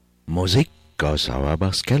Musik aus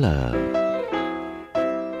Auerbachs Keller.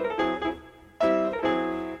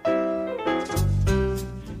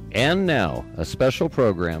 And now, a special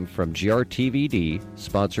program from GRTVD,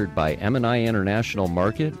 sponsored by M&I International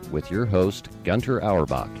Market, with your host, Gunter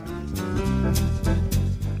Auerbach.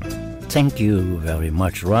 Thank you very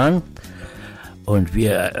much, Ron. Und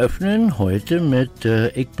wir eröffnen heute mit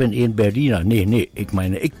Ich bin ein Berliner. Ich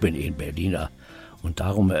bin ein Berliner. Und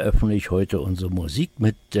darum eröffne ich heute unsere Musik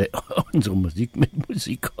mit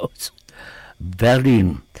Musik aus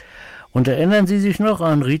Berlin. Und erinnern Sie sich noch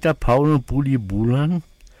an Rita Paul und Bulli Bulan,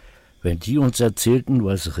 wenn die uns erzählten,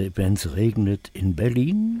 wenn es regnet in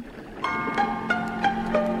Berlin?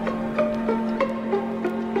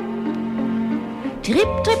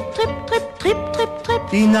 Trip, trip, trip, trip, trip, trip, trip.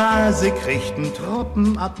 Die Nase kriegt 'n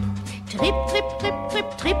Tropfen ab. Trip, trip, trip,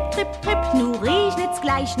 trip, trip, trip, trip. Nu regnet's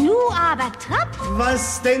gleich, nu aber trapp.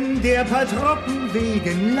 Was denn der paar Tropfen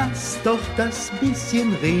wegen? Lass doch das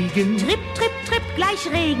bisschen Regen. Trip, trip, trip, gleich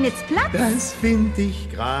regnet's platt. Das find ich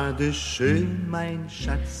gerade schön, mein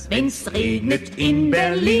Schatz. Wenn's regnet in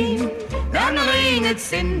Berlin, dann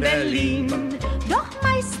regnet's in Berlin. Doch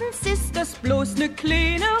meistens ist das bloß ne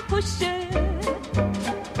kleine Husche.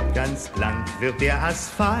 Ganz blank wird der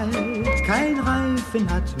Asphalt, kein Reifen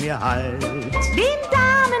hat mehr Halt. Den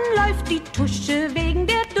Damen läuft die Tusche wegen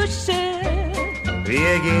der Dusche.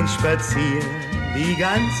 Wir gehen spazieren, die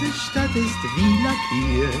ganze Stadt ist wie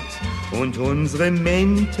lackiert. Und unsere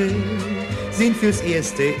Mäntel sind fürs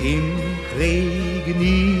Erste imprägniert.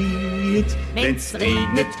 Wenn's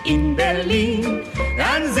regnet in Berlin,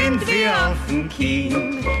 dann sind wir auf'm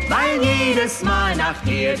Kien, weil jedes Mal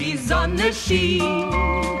nachher die Sonne schien.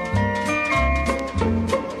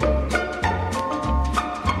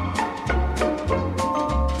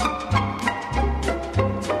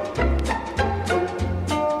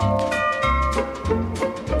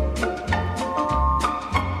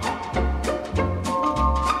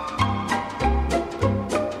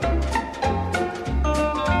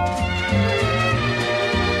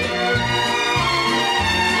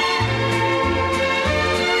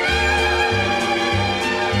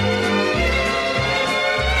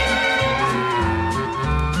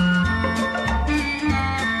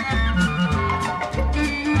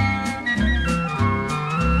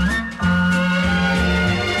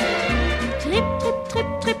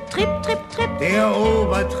 Der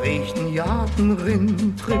Ober trägt 'n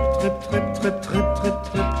Jagenrind, trip, trip, trip, trip, trip, trip,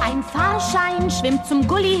 trip. Ein Fahrschein schwimmt zum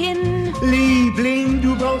Gully hin. Liebling,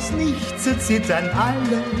 du brauchst nicht zu zittern,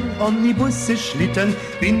 alle Omnibusse schlittern.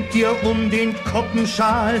 Bind dir um den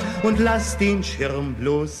Koppenschal und lass den Schirm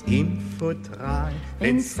bloß im Futral.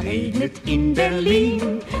 Wenn's regnet in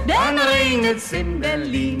Berlin, dann regnet's in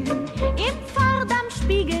Berlin. Im Fahrdamm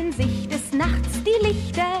spiegeln sich des Nachts die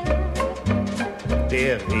Lichter.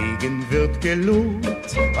 Der Regen wird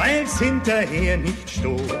gelobt, weil's hinterher nicht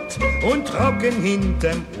stobt. Und trocken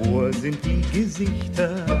hinterm Ohr sind die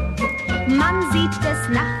Gesichter. Man sieht des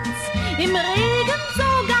Nachts im Regen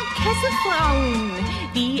sogar Kesselfrauen,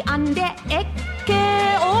 die an der Ecke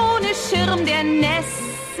ohne Schirm der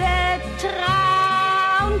Nässe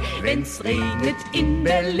trauen. Wenn's regnet in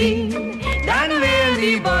Berlin, dann werden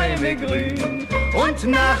die Bäume grün. Und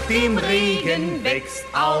nach dem Regen wächst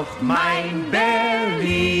auch mein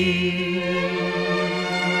Berlin.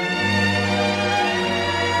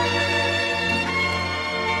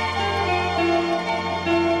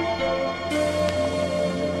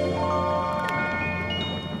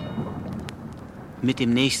 Mit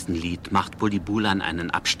dem nächsten Lied macht Bulli Bulan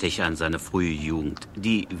einen Abstecher in seine frühe Jugend,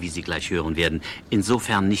 die, wie Sie gleich hören werden,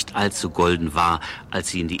 insofern nicht allzu golden war, als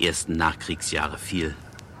sie in die ersten Nachkriegsjahre fiel.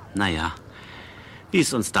 Naja, wie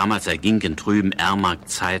es uns damals erging in trüben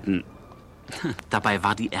R-Mark-Zeiten. Dabei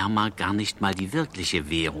war die R-Mark gar nicht mal die wirkliche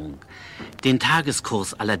Währung. Den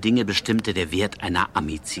Tageskurs aller Dinge bestimmte der Wert einer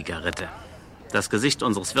Ami-Zigarette. Das Gesicht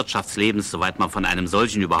unseres Wirtschaftslebens, soweit man von einem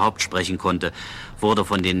solchen überhaupt sprechen konnte, wurde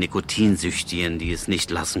von den Nikotinsüchtigen, die es nicht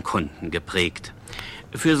lassen konnten, geprägt.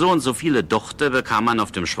 Für so und so viele Dochte bekam man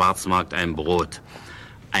auf dem Schwarzmarkt ein Brot.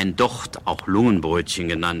 Ein Docht, auch Lungenbrötchen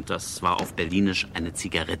genannt, das war auf Berlinisch eine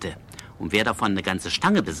Zigarette. Und wer davon eine ganze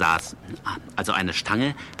Stange besaß, also eine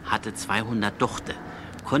Stange, hatte 200 Dochte,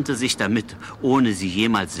 konnte sich damit, ohne sie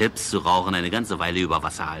jemals selbst zu rauchen, eine ganze Weile über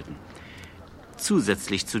Wasser halten.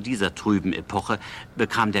 Zusätzlich zu dieser trüben Epoche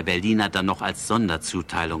bekam der Berliner dann noch als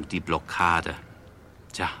Sonderzuteilung die Blockade.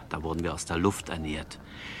 Tja, da wurden wir aus der Luft ernährt.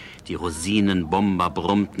 Die Rosinenbomber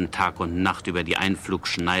brummten Tag und Nacht über die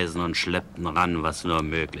Einflugschneisen und schleppten ran, was nur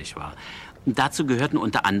möglich war. Dazu gehörten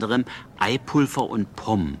unter anderem Eipulver und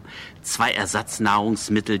Pommes, 2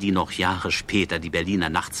 Ersatznahrungsmittel, die noch Jahre später die Berliner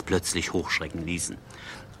nachts plötzlich hochschrecken ließen.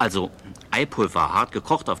 Also Eipulver hart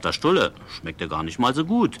gekocht auf der Stulle schmeckte gar nicht mal so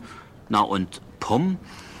gut. Na und Pomm?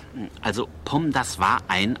 Also Pomm, das war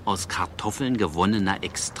ein aus Kartoffeln gewonnener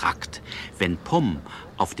Extrakt. Wenn Pomm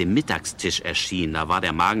auf dem Mittagstisch erschien, da war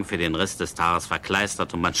der Magen für den Rest des Tages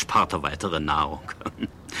verkleistert und man sparte weitere Nahrung.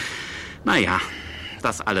 Naja,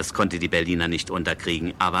 das alles konnte die Berliner nicht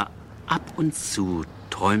unterkriegen, aber ab und zu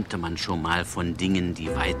träumte man schon mal von Dingen,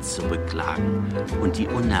 die weit zurücklagen und die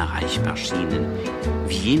unerreichbar schienen,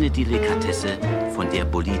 wie jene Delikatesse, von der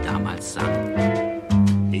Bulli damals sang.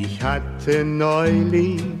 Ich hatte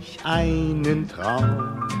neulich einen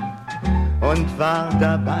Traum und war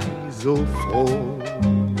dabei so froh.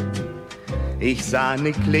 Ich sah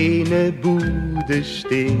ne kleine Bude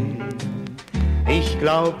stehen, ich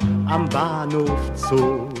glaub am Bahnhof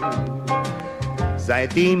Zoo.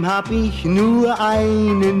 Seitdem hab ich nur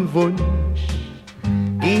einen Wunsch,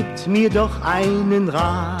 gebt mir doch einen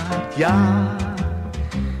Rat, ja.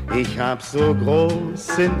 Ich hab so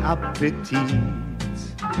großen Appetit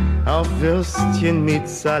auf Würstchen mit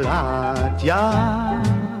Salat, ja,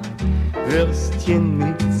 Würstchen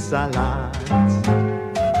mit Salat.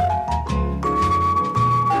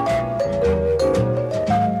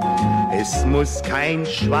 Es muss kein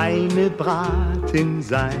Schweinebraten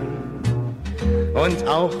sein und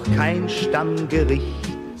auch kein Stammgericht,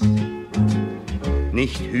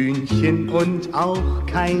 nicht Hühnchen und auch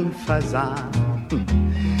kein Fasan,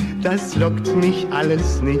 das lockt mich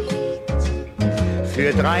alles nicht.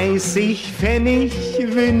 Für 30 Pfennig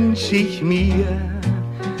wünsch ich mir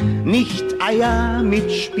nicht Eier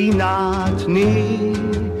mit Spinat, nee,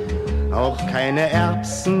 auch keine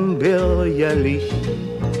Erbsen bürgerlich,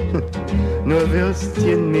 nur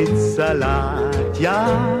Würstchen mit Salat, ja,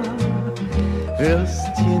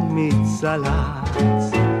 Würstchen mit Salat.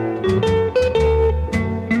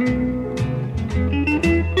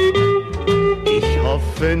 Ich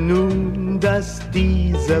hoffe nun, dass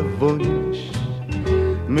dieser Wunsch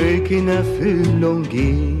möge in Erfüllung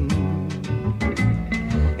gehen.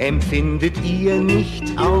 Empfindet ihr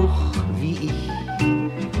nicht auch wie ich,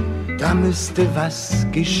 da müsste was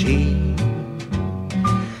geschehen.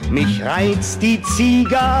 Mich reizt die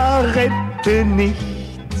Zigarette nicht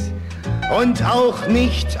und auch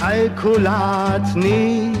nicht Alkoholat,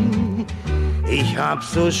 nee. Ich hab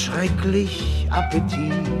so schrecklich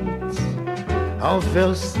Appetit auf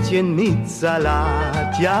Würstchen mit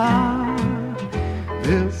Salat, ja,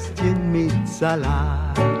 Würstchen mit Salat.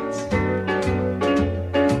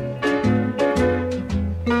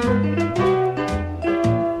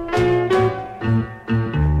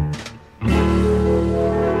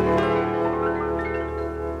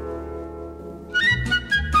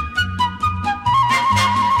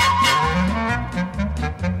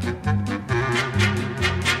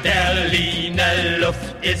 Berliner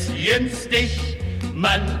Luft ist günstig,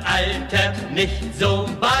 man altert nicht so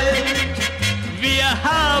bald. Wir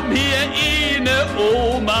haben hier eine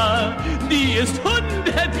Oma, die ist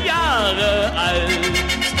 100 Jahre alt.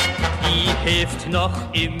 Die hilft noch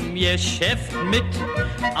im Geschäft mit,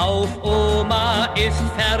 auf Oma ist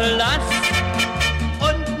Verlass.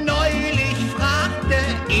 Und neulich fragte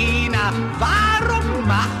einer, warum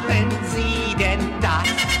machen Sie denn das?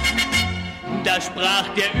 Da sprach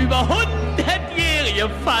der über 100-jährige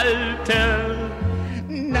Falter: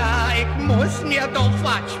 Na, ich muss mir doch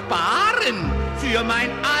was sparen für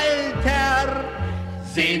mein Alter.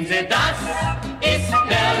 Sehen Sie, das ist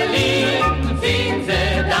Berlin, sehen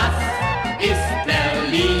Sie, das ist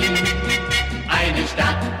Berlin. Eine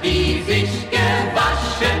Stadt, die sich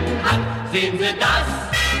gewaschen hat. Sehen Sie, das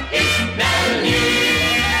ist Berlin.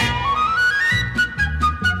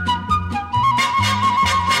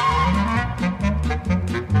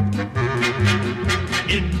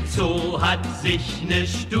 Im Zoo hat sich ne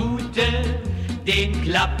Stute den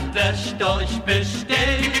Klapperstorch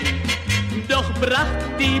bestellt. Doch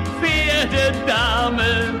bracht die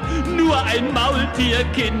Pferdedame nur ein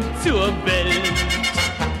Maultierkind zur Welt.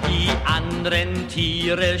 Die anderen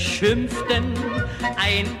Tiere schimpften,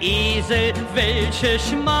 ein Esel, welche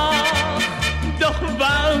Schmach. Doch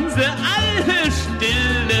waren sie alle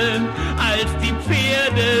stille, als die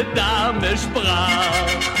Pferdedame sprach.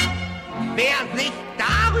 Wer sich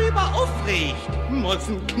darüber aufregt, muss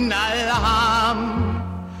einen Knall haben.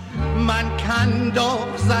 Man kann doch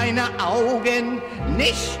seine Augen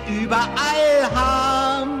nicht überall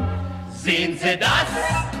haben. Sehen Sie, das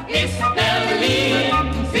ist Berlin.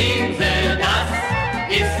 Sehen Sie, das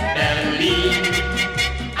ist Berlin.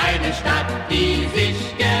 Eine Stadt, die sich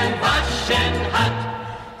gewaschen hat.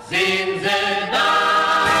 Sehen Sie,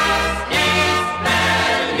 das ist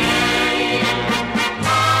Berlin.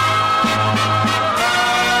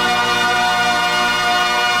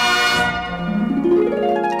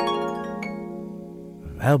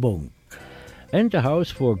 Werbung. And the house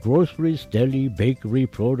for groceries, deli, bakery,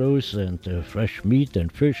 produce, and fresh meat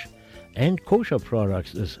and fish and kosher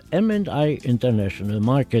products is M&I International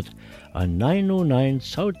Market on 909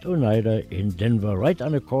 South Oneida in Denver, right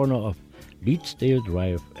on the corner of Leedsdale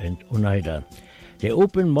Drive and Oneida. They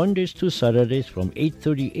open Mondays to Saturdays from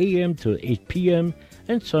 8:30 a.m. to 8 p.m.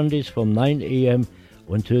 and Sundays from 9 a.m.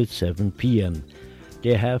 until 7 p.m.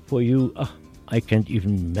 They have for you, I can't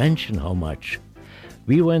even mention how much.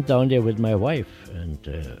 We went down there with my wife, and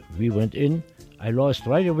we went in. I lost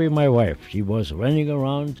right away my wife. She was running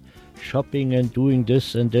around, shopping and doing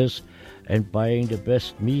this and this, and buying the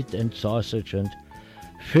best meat and sausage and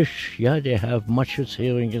fish. Yeah, they have mushes,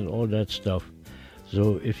 herring, and all that stuff.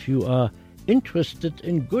 So if you are interested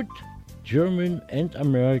in good German and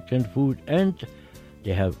American food, and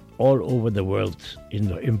they have all over the world in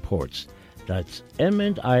the imports, that's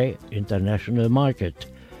M&I International Market.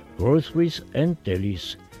 Groceries and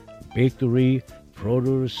delis, bakery,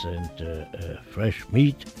 produce and fresh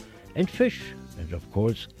meat and fish, and of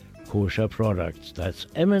course kosher products. That's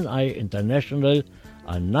M&I International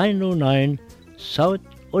on 909 South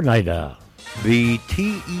Oneida. The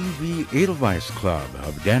TEV Edelweiss Club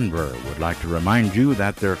of Denver would like to remind you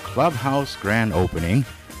that their clubhouse grand opening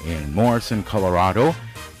in Morrison, Colorado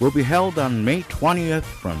will be held on May 20th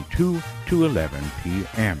from 2 to 11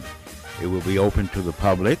 p.m. It will be open to the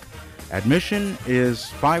public. Admission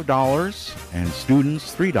is $5 and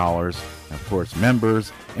students $3. Of course,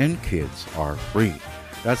 members and kids are free.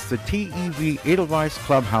 That's the TEV Edelweiss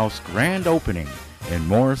Clubhouse grand opening in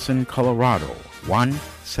Morrison, Colorado,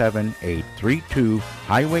 17832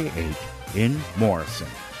 Highway 8 in Morrison.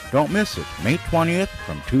 Don't miss it. May 20th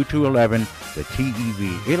from 2 to 11, the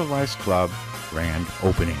TEV Edelweiss Club grand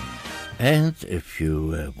opening. And if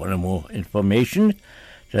you want more information,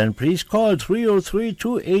 then please call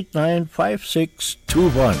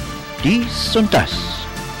 303-289-5621. Dies und das.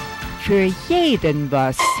 Für jeden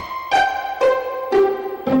was.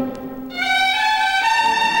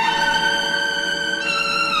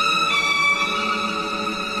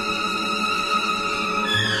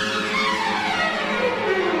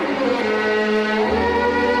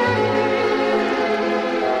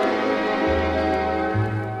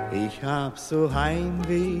 Ich hab so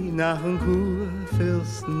Heimweh nach dem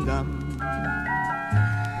Kurfürstendamm,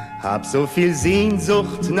 hab so viel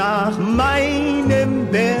Sehnsucht nach meinem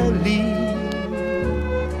Berlin.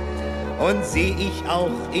 Und seh ich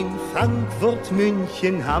auch in Frankfurt,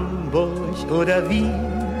 München, Hamburg oder Wien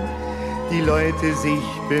die Leute sich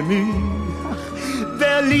bemühen. Ach,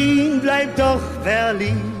 Berlin bleibt doch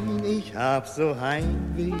Berlin. Ich hab so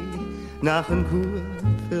Heimweh nach dem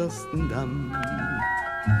Kurfürstendamm.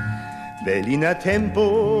 Berliner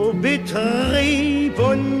Tempo, Betrieb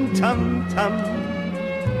und Tamtam.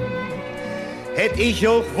 Hätt ich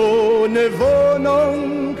auch wo ne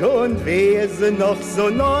Wohnung und wär sie noch so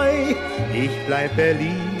neu, ich bleib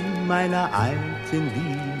Berlin meiner alten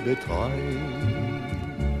Liebe treu.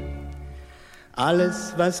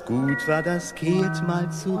 Alles, was gut war, das kehrt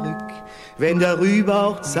mal zurück, wenn darüber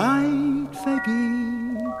auch Zeit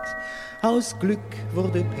vergeht. Aus Glück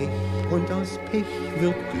wurde Pech und aus Pech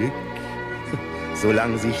wird Glück,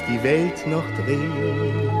 solang sich die Welt noch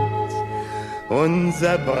dreht.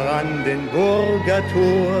 Unser Brandenburger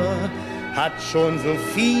Tor hat schon so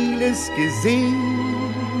vieles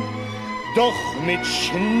gesehen, doch mit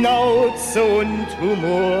Schnauze und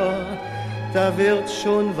Humor, da wird's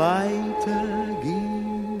schon weitergehen.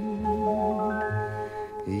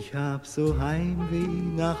 Ich hab so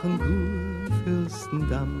Heimweh nach dem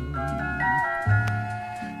Kurfürstendamm,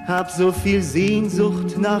 hab so viel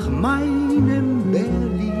Sehnsucht nach meinem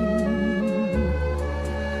Berlin.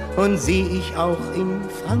 Und seh ich auch in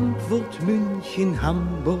Frankfurt, München,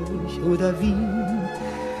 Hamburg oder Wien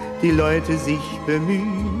die Leute sich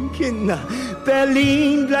bemühen. Kinder,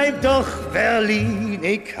 Berlin bleibt doch Berlin.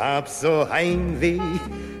 Ich hab so Heimweh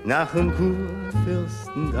nach dem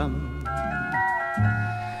Kurfürstendamm.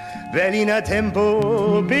 Berliner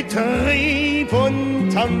Tempo, Betrieb und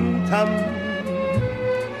Tamtam.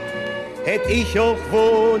 Hätt ich auch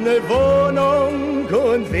wo ne Wohnung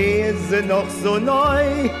und wär sie noch so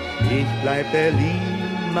neu, ich bleib Berlin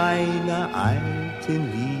meiner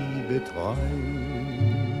alten Liebe treu.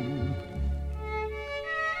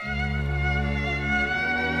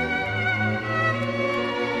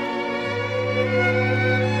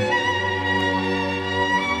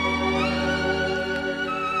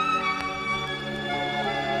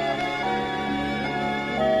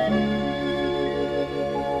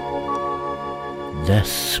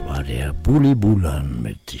 Das war der Bulli Bulan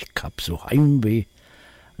mit Ich hab so Heimweh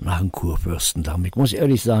nach dem Kurfürstendamm. Ich muss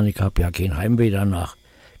ehrlich sagen, ich hab ja kein Heimweh danach.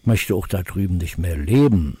 möchte auch da drüben nicht mehr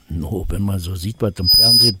leben. No, wenn man so sieht, was im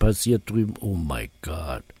Fernsehen passiert drüben, oh my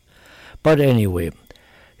God. But anyway,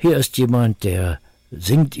 hier ist jemand, der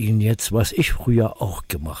singt Ihnen jetzt, was ich früher auch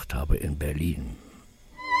gemacht habe in Berlin.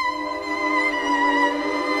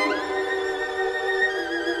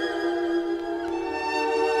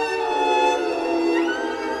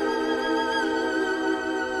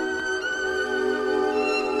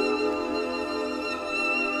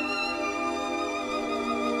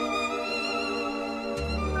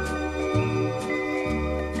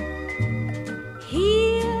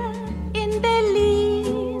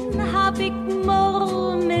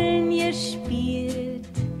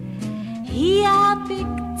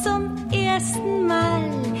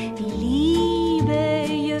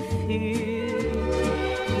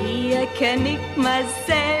 Kenn ich mal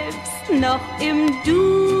selbst noch im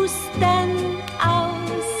Dustern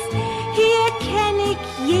aus. Hier kenn ich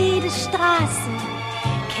jede Straße,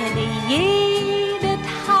 kenne jedes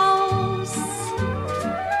Haus.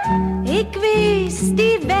 Ich weiß,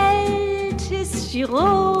 die Welt ist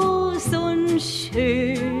groß und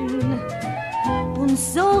schön. Und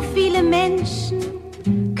so viele Menschen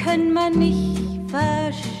können man nicht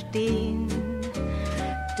verstehen.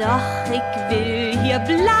 Doch ich will hier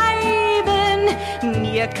bleiben,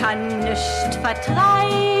 mir kann nichts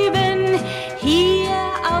vertreiben, hier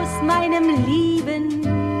aus meinem lieben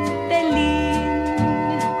Berlin.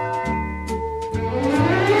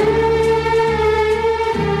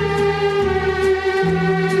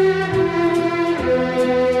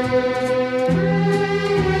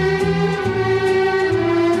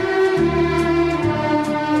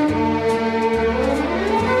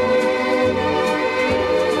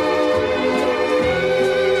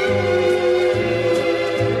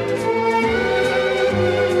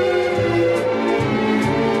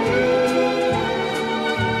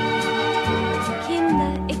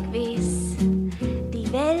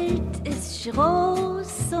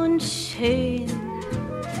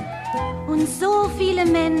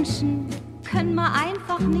 Menschen können wir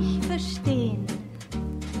einfach nicht verstehen.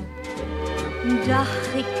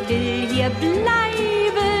 Doch ich will hier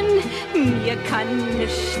bleiben, mir kann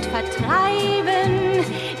nichts vertreiben.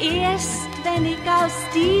 Erst wenn ich aus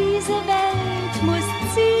dieser Welt muss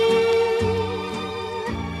ziehen,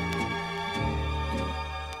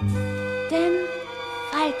 denn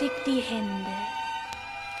halt ich die Hände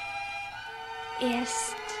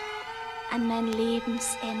erst an mein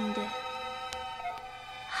Lebensende.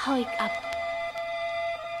 Hau ich ab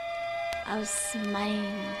aus mein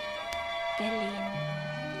Berlin.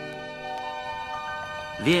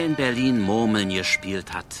 Wer in Berlin Murmeln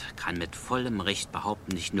gespielt hat, kann mit vollem Recht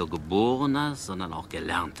behaupten, nicht nur geborener, sondern auch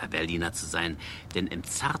gelernter Berliner zu sein. Denn im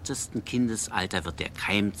zartesten Kindesalter wird der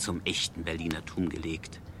Keim zum echten Berlinertum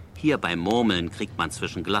gelegt. Hier beim Murmeln kriegt man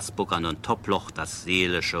zwischen Glasbuckern und Topploch das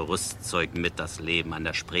seelische Rüstzeug mit, das Leben an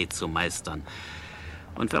der Spree zu meistern.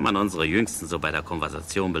 Und wenn man unsere Jüngsten so bei der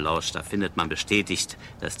Konversation belauscht, da findet man bestätigt,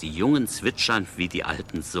 dass die Jungen zwitschern, wie die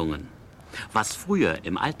Alten sungen. Was früher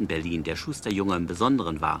im alten Berlin der Schusterjunge im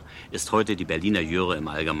Besonderen war, ist heute die Berliner Jöre im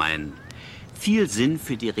Allgemeinen. Viel Sinn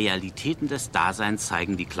für die Realitäten des Daseins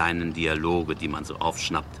zeigen die kleinen Dialoge, die man so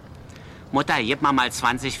aufschnappt. Mutter, gib mal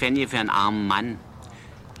 20 Pfennige für einen armen Mann.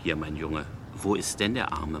 Hier, mein Junge, wo ist denn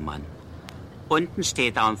der arme Mann? Unten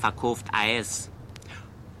steht er und verkauft Eis.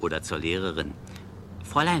 Oder zur Lehrerin.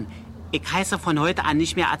 Fräulein, ich heiße von heute an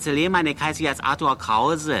nicht mehr Atze Lehmann, ich heiße jetzt Arthur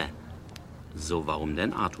Krause. So, warum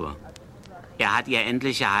denn Arthur? Er hat ihr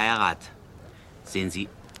endlich geheiratet. Sehen Sie,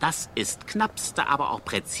 das ist knappste, aber auch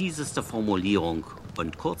präziseste Formulierung.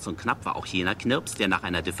 Und kurz und knapp war auch jener Knirps, der nach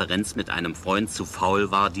einer Differenz mit einem Freund zu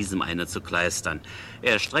faul war, diesem eine zu kleistern.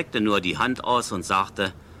 Er streckte nur die Hand aus und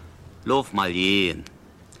sagte, lauf mal gehen.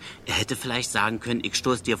 Er hätte vielleicht sagen können, ich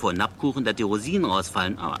stoß dir vor Nappkuchen, dass die Rosinen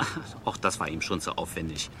rausfallen, aber auch das war ihm schon zu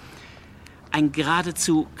aufwendig. Ein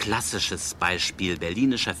geradezu klassisches Beispiel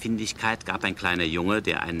berlinischer Findigkeit gab ein kleiner Junge,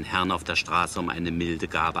 der einen Herrn auf der Straße um eine milde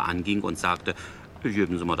Gabe anging und sagte,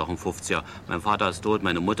 geben Sie mir doch einen 50er, mein Vater ist tot,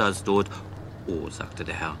 meine Mutter ist tot. Oh, sagte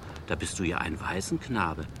der Herr, da bist du ja ein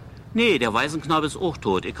Waisenknabe. Nee, der Waisenknabe ist auch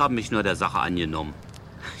tot, ich habe mich nur der Sache angenommen.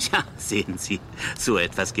 Ja, sehen Sie, so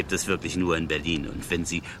etwas gibt es wirklich nur in Berlin. Und wenn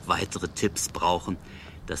Sie weitere Tipps brauchen,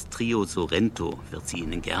 das Trio Sorrento wird sie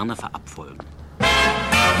Ihnen gerne verabfolgen.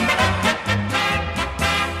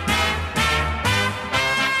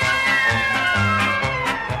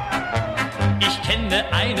 Ich kenne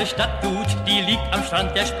eine Stadt gut, die liegt am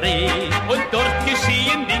Strand der Spree. Und dort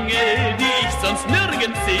geschehen Dinge, die ich sonst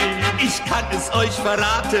nirgends sehe. Ich kann es euch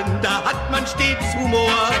verraten, da hat man stets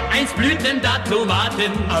Humor. Einst blühten da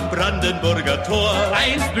Tomaten am Brandenburger Tor.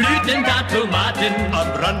 Einst blühten da Tomaten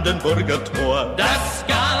am Brandenburger Tor. Das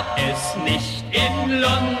gab es nicht in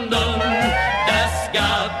London, das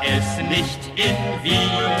gab es nicht in Wien,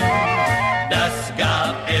 das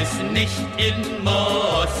gab es nicht in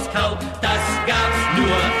Moskau, das gab's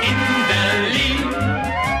nur in Berlin.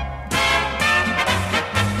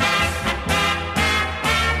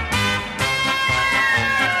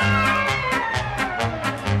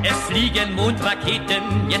 Es fliegen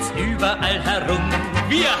Mondraketen jetzt überall herum.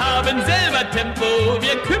 Wir haben selber Tempo,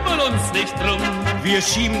 wir kümmern uns nicht drum. Wir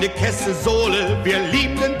schieben ne Kesse-Sohle, wir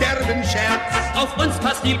lieben den derben Scherz. Auf uns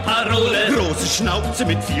passt die Parole, große Schnauze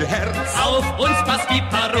mit viel Herz. Auf uns passt die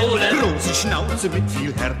Parole, große Schnauze mit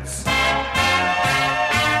viel Herz.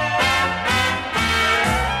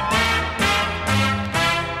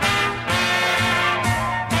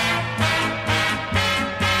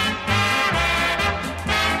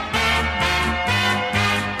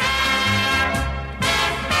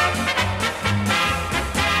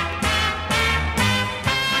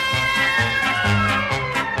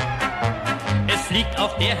 Fliegt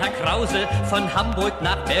auch der Herr Krause von Hamburg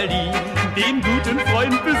nach Berlin. Den guten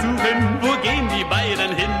Freund besuchen, wo gehen die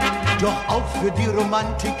beiden hin? Doch auch für die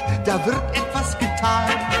Romantik, da wird etwas getan.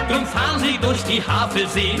 Drum fahren sie durch die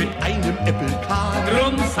Havelsee mit einem Äppelkahn.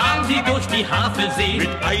 Drum fahren sie durch die Havelsee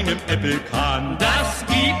mit einem Äppelkahn. Das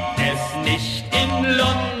gibt es nicht in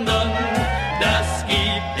London, das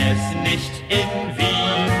gibt es nicht in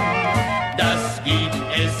Wien, das gibt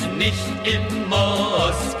es nicht in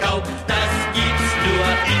Moskau, das gibt's nur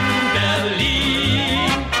in Berlin.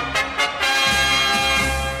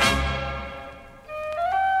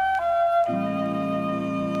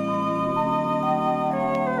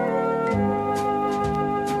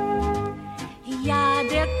 Ja,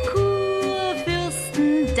 der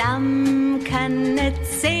Kurfürstendamm kann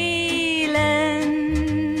erzählen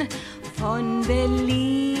von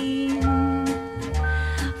Berlin,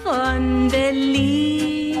 von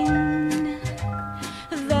Berlin.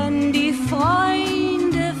 Wenn die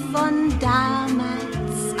Freunde von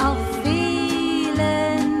damals auch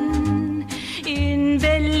fehlen, in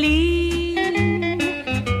Berlin,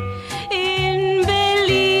 in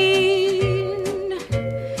Berlin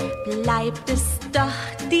bleibt es doch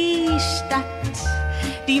die Stadt,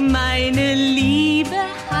 die meine Liebe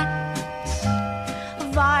hat,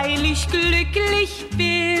 weil ich glücklich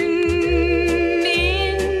bin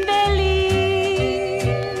in Berlin.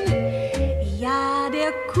 Ja,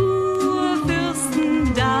 der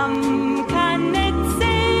Kurfürstendamm kann erzählen,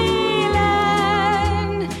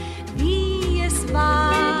 wie es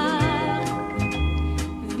war,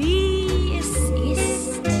 wie es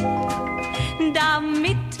ist,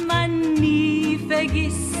 damit man nie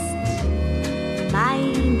vergisst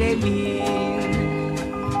mein Berlin.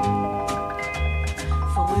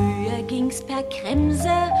 Früher ging's per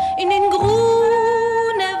Kremse in den Grunewald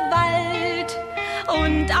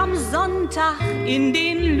und am Sonntag in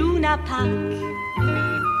den Lunapark.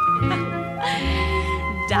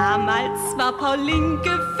 Damals war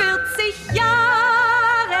Paulinke 40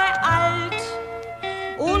 Jahre alt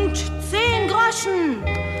und 10 Groschen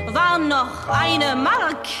waren noch eine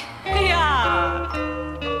Mark. Ja,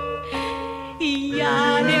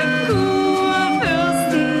 ja, der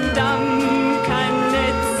Kurfürstendamm kann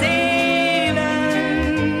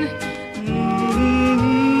erzählen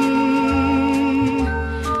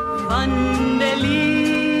von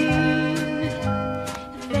Berlin.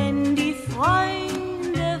 Wenn die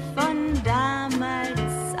Freunde von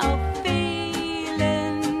damals auch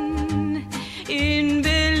fehlen, in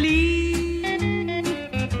Berlin,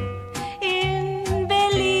 in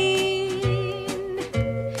Berlin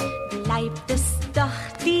bleibt es doch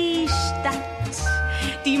die Stadt,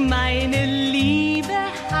 die meine Liebe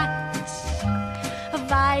hat,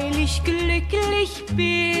 weil ich glücklich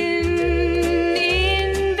bin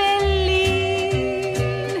in Berlin.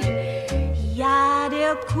 Ja,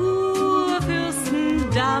 der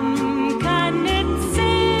Kurfürstendamm kann erzählen,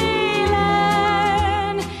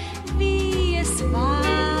 wie es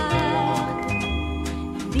war,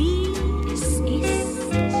 wie es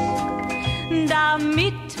ist,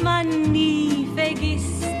 damit man nie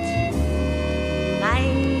vergisst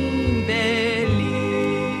mein Berlin.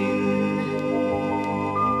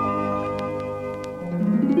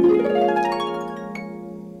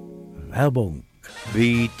 Werbung.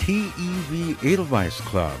 The TEV Edelweiss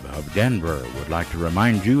Club of Denver would like to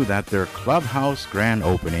remind you that their clubhouse grand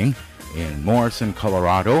opening in Morrison,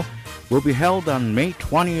 Colorado will be held on May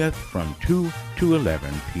 20th from 2 to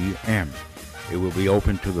 11 p.m. It will be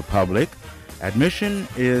open to the public. Admission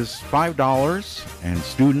is $5 and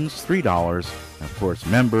students $3. Of course,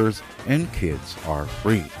 members and kids are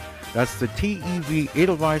free. That's the TEV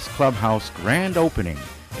Edelweiss Clubhouse grand opening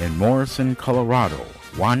in Morrison, Colorado,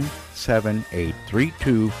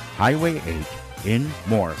 17832 Highway 8 in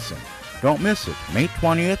Morrison. Don't miss it. May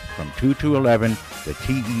 20th from 2 to 11, the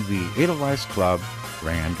TEV Edelweiss Club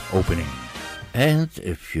grand opening. And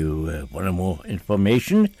if you want more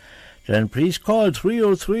information, then please call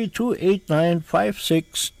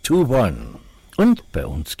 303-289-5621. Und bei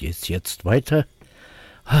uns geht's jetzt weiter.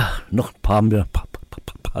 Noch ein paar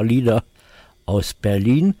Lieder aus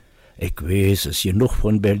Berlin. Ich weiß, es ist genug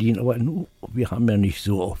von Berlin, aber wir haben ja nicht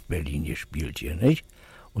so oft Berlin gespielt hier, nicht?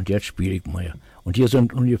 Und jetzt spiele ich mal. Und hier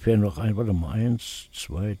sind ungefähr noch 1,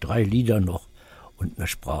 2, 3 Lieder noch und eine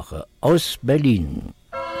Sprache aus Berlin.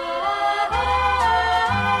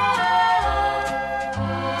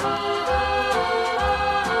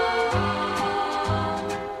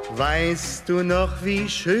 Weißt du noch, wie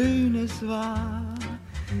schön es war,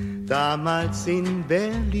 damals in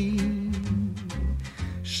Berlin,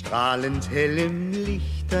 strahlend hell im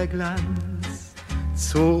Lichterglanz,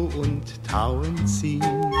 Zoo und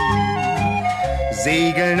Tauenziehen,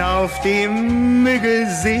 Segeln auf dem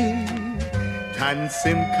Müggelsee, Tanz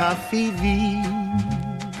im Café Wien,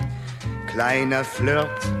 kleiner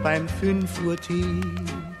Flirt beim 5 Uhr Tee,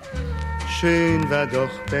 schön war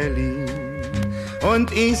doch Berlin.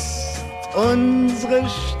 Und ist unsere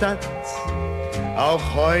Stadt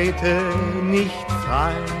auch heute nicht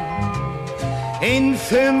frei? In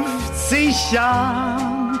 50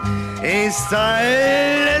 Jahren ist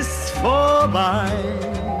alles vorbei.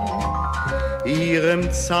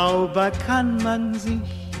 Ihrem Zauber kann man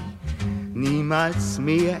sich niemals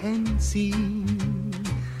mehr entziehen.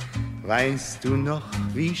 Weißt du noch,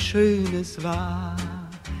 wie schön es war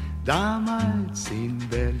damals in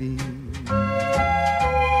Berlin?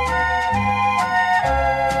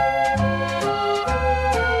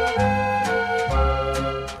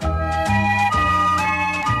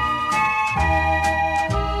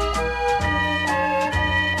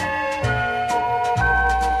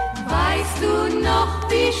 Weißt du noch,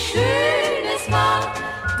 wie schön es war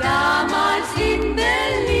damals in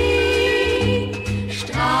Berlin?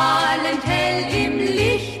 Strahlend hell im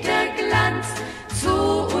Lichterglanz,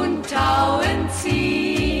 Zoo und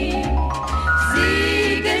Tauenziehen,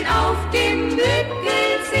 Segeln auf dem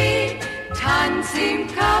Müggelsee, Tanz im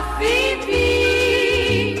Café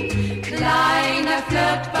Wien, kleiner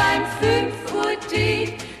Flirt beim 5 Uhr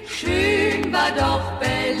Tee, schön war doch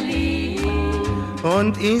Berlin.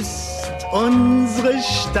 Und ist unsere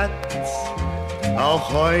Stadt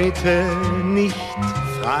auch heute nicht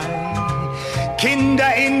frei?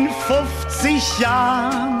 Kinder, in 50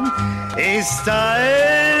 Jahren ist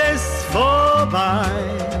alles vorbei.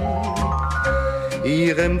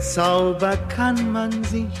 Ihrem Zauber kann man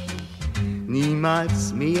sich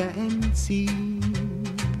niemals mehr entziehen.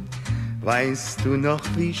 Weißt du noch,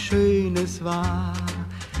 wie schön es war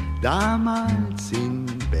damals in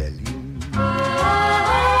Berlin?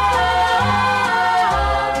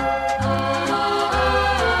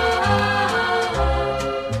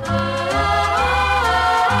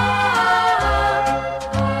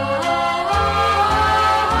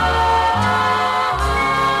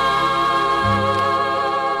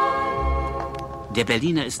 Der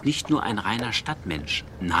Berliner ist nicht nur ein reiner Stadtmensch.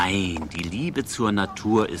 Nein, die Liebe zur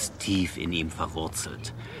Natur ist tief in ihm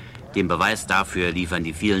verwurzelt. Den Beweis dafür liefern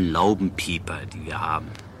die vielen Laubenpieper, die wir haben.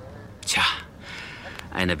 Tja,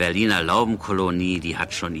 eine Berliner Laubenkolonie, die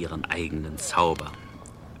hat schon ihren eigenen Zauber.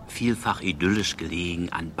 Vielfach idyllisch gelegen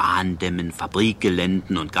an Bahndämmen,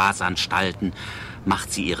 Fabrikgeländen und Gasanstalten,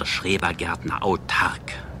 macht sie ihre Schrebergärtner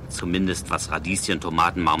autark. Zumindest was Radieschen,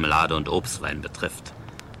 Tomaten, Marmelade und Obstwein betrifft.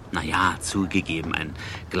 Naja, zugegeben, ein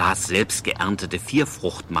Glas selbst geerntete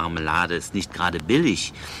Vierfruchtmarmelade ist nicht gerade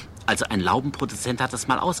billig. Also ein Laubenproduzent hat das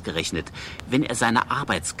mal ausgerechnet. Wenn er seine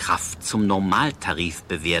Arbeitskraft zum Normaltarif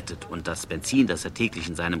bewertet und das Benzin, das er täglich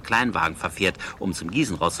in seinem Kleinwagen verfährt, um zum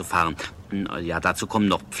Gießen rauszufahren, ja, dazu kommen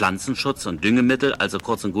noch Pflanzenschutz und Düngemittel, also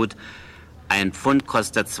kurz und gut, ein Pfund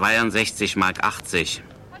kostet 62,80 Mark.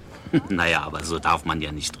 Naja, aber so darf man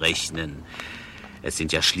ja nicht rechnen. Es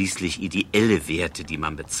sind ja schließlich ideelle Werte, die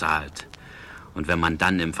man bezahlt. Und wenn man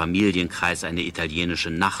dann im Familienkreis eine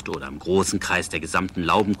italienische Nacht oder im großen Kreis der gesamten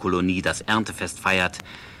Laubenkolonie das Erntefest feiert,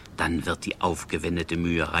 dann wird die aufgewendete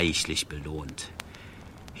Mühe reichlich belohnt.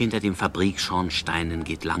 Hinter den Fabrikschornsteinen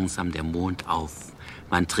geht langsam der Mond auf.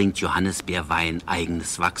 Man trinkt Johannisbeerwein,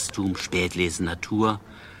 eigenes Wachstum, Spätlese Natur.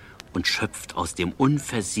 und schöpft aus dem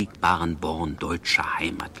unversiegbaren Born deutscher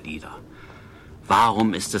Heimatlieder.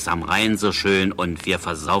 Warum ist es am Rhein so schön und wir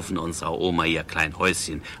versaufen unserer Oma ihr klein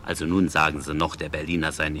Häuschen? Also nun sagen sie noch, der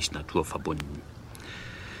Berliner sei nicht naturverbunden.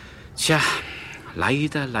 Tja,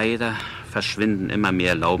 leider verschwinden immer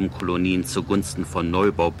mehr Laubenkolonien zugunsten von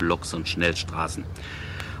Neubaublocks und Schnellstraßen.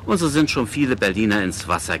 Und so sind schon viele Berliner ins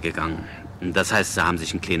Wasser gegangen. Das heißt, sie haben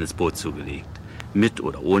sich ein kleines Boot zugelegt. Mit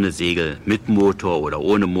oder ohne Segel, mit Motor oder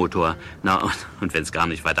ohne Motor. Na, und wenn es gar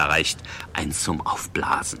nicht weiter reicht, eins zum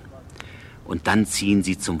Aufblasen. Und dann ziehen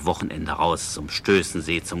sie zum Wochenende raus, zum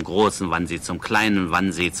Stößensee, zum großen Wannsee, zum kleinen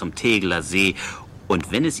Wannsee, zum Tegeler See.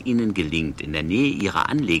 Und wenn es ihnen gelingt, in der Nähe ihrer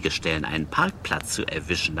Anlegestellen einen Parkplatz zu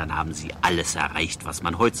erwischen, dann haben sie alles erreicht, was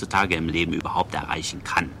man heutzutage im Leben überhaupt erreichen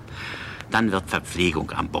kann. Dann wird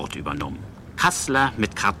Verpflegung an Bord übernommen. Kassler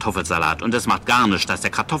mit Kartoffelsalat. Und es macht gar nichts, dass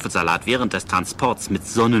der Kartoffelsalat während des Transports mit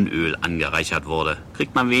Sonnenöl angereichert wurde.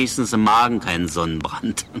 Kriegt man wenigstens im Magen keinen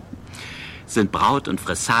Sonnenbrand. Sind Braut und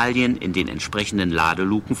Fressalien in den entsprechenden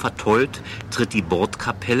Ladeluken vertollt, tritt die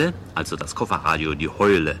Bordkapelle, also das Kofferradio, die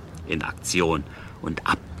Heule, in Aktion. Und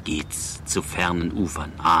ab geht's zu fernen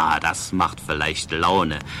Ufern. Das macht vielleicht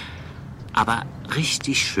Laune. Aber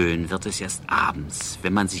richtig schön wird es erst abends,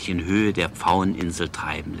 wenn man sich in Höhe der Pfaueninsel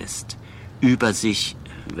treiben lässt. Über sich,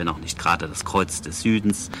 wenn auch nicht gerade das Kreuz des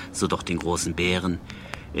Südens, so doch den großen Bären,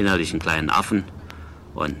 innerlich einen kleinen Affen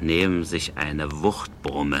und neben sich eine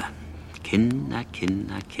Wuchtbrumme. Kinder,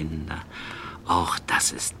 Kinder, Kinder, auch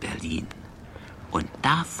das ist Berlin. Und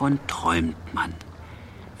davon träumt man,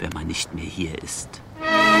 wenn man nicht mehr hier ist.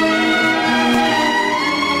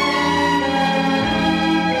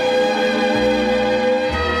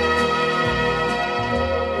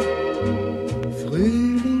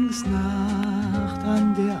 Frühlingsnacht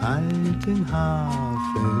an der alten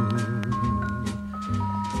Hafen,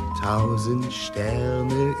 1000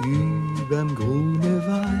 Sterne überm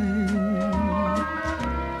Grunewald.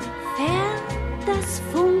 Fern das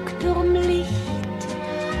Funkturmlicht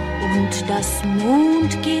und das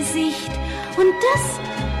Mondgesicht. Und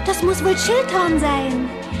das muss wohl Schildhorn sein,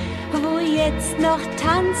 wo jetzt noch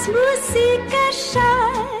Tanzmusik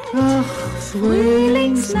erscheint. Ach,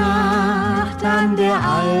 Frühlingsnacht an der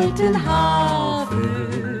alten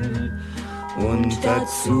Havel und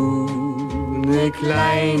dazu ne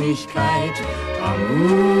Kleinigkeit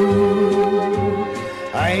Amour.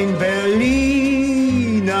 Ein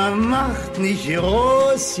Berliner macht nicht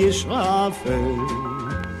groß Geschwafel,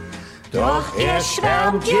 doch er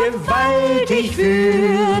schwärmt gewaltig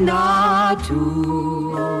für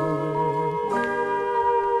Natur.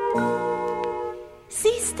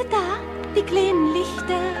 Siehst du da die kleinen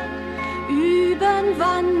Lichter übern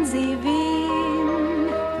Wannsee wehen?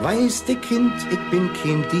 Weißt du, Kind, ich bin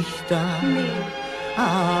kein Dichter, Nee.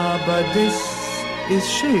 aber das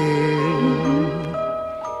ist schön.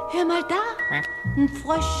 Hör mal da, ein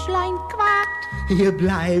Fröschlein quakt. Hier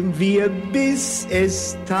bleiben wir, bis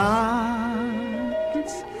es tagt.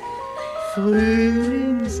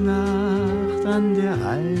 Frühlingsnacht an der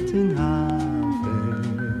alten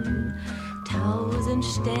Havel. 1000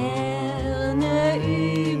 Sterne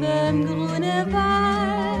überm grünen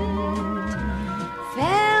Wald.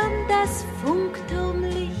 Fern das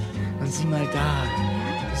Funkturmlicht. Und sieh mal da,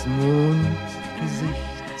 das Mondgesicht.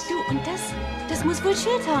 Du, und das muss wohl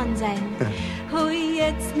Schildhorn sein. Wo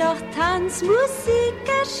jetzt noch Tanzmusik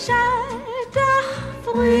erschallt. Ach,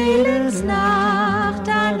 Frühlingsnacht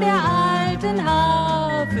an der alten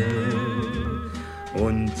Havel.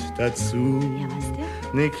 Und dazu Ja, was denn?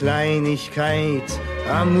 ne Kleinigkeit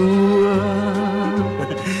Amour.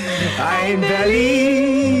 Ein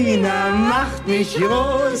Berliner macht nicht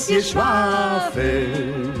groß Geschwafel,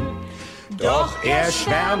 doch er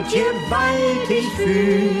schwärmt gewaltig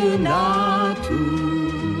für Natur.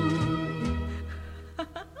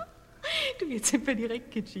 Du, jetzt sind wir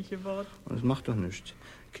direkt kitschig geworden. Das macht doch nichts.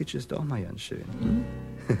 Kitsch ist auch mal ganz schön.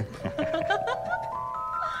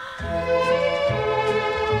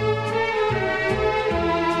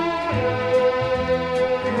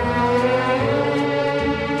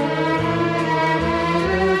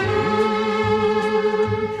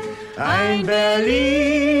 Ein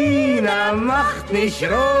Berliner macht nicht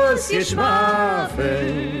groß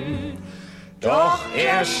Geschwafel, doch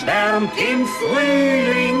er schwärmt im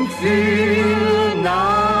Frühling für Natur.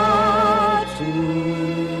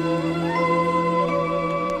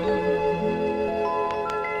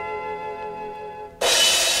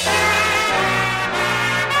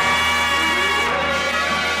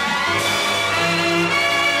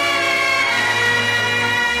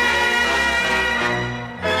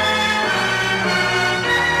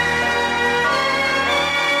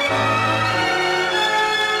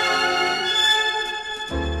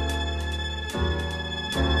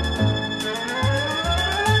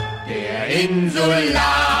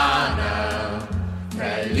 Insulaner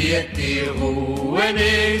verliert die Ruhe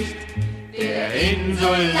nicht. Der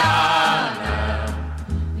Insulaner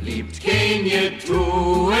liebt keine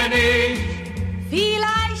Tue nicht.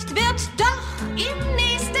 Vielleicht wird doch im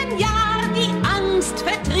nächsten Jahr die Angst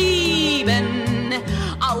vertrieben.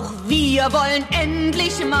 Auch wir wollen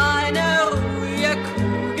endlich mal eine ruhige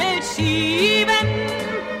Kugel schieben.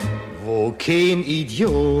 Wo kein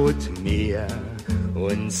Idiot mehr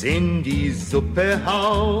uns in die Suppe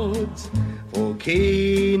haut, wo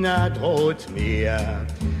keiner droht mehr,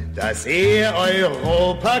 dass er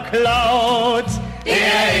Europa klaut.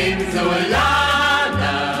 Der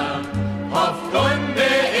Insulaner hofft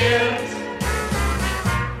unbeirrt,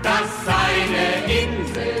 dass seine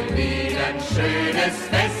Insel wieder ein schönes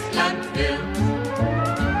Festland wird.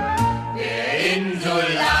 Der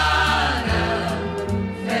Insulaner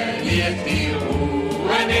verliert die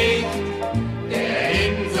Ruhe nicht. Der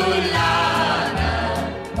Insulaner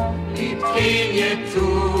liebt keine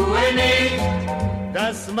Tue nicht.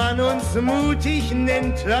 Dass man uns mutig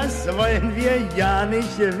nennt, das wollen wir ja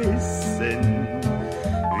nicht wissen.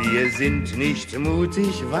 Wir sind nicht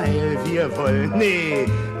mutig, weil wir wollen, nee,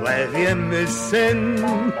 weil wir müssen.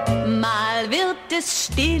 Mal wird es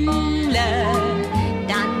stille,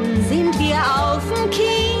 dann sind wir auf dem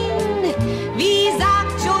Kien. Wie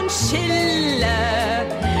sagt schon Schiller,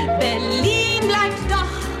 Berlin bleibt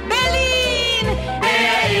doch Berlin.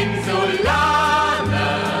 Der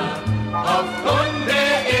Insulaner hofft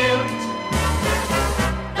unbeirrt,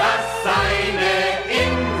 dass seine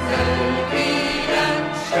Insel wieder ein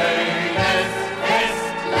schönes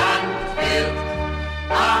Festland wird.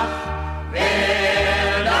 Ach,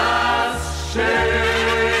 wär das schön.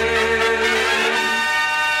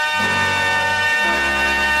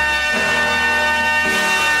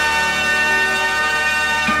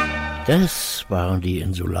 Das waren die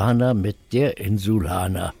Insulaner mit der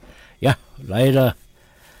Insulaner. Ja, leider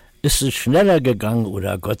ist es schneller gegangen,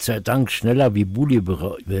 oder Gott sei Dank schneller, wie Bulli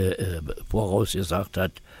vorausgesagt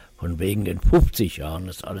hat. Von wegen in 50 Jahren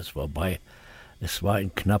ist alles vorbei. Es war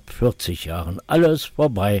in knapp 40 Jahren alles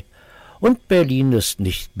vorbei. Und Berlin ist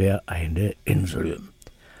nicht mehr eine Insel.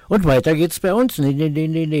 Und weiter geht's bei uns.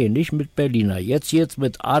 Nee, nicht mit Berliner. Jetzt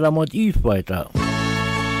mit Adam und Eve weiter.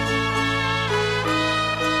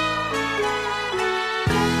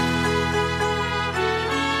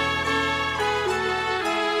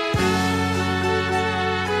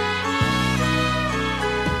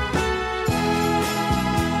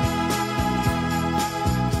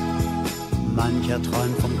 Mancher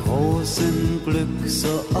träumt vom großen Glück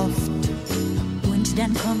so oft. Und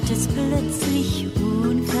dann kommt es plötzlich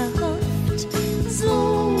unverhofft.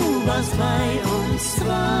 So war's bei uns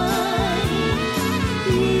zwei.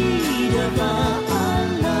 Jeder war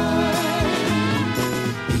allein.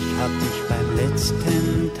 Ich hab dich beim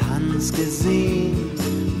letzten Tanz gesehen.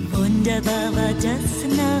 Wunderbar war das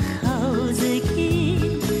nach Hause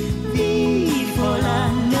gehen. Wie vor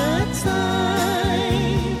langer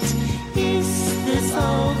Zeit ist es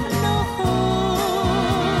auch noch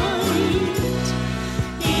heut.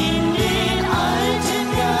 In den alten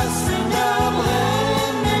Gassen, da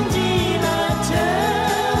brennen die Laternen.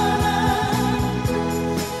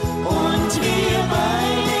 Und wir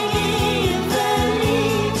beide gehen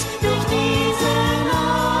verliebt durch diese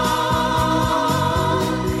Nacht.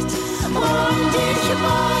 Und ich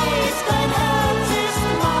weiß, dein Herz ist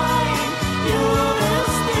mein, du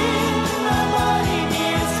wirst immer bei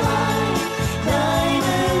mir sein.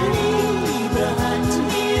 Deine Liebe hat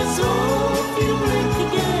mir so viel Glück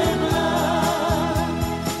gebracht.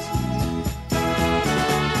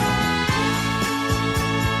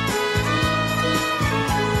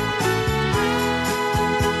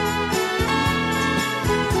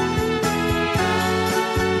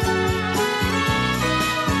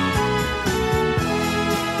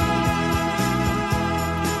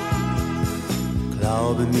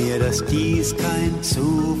 Glaube mir, dass dies kein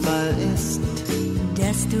Zufall ist.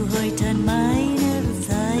 Dass du heute an meiner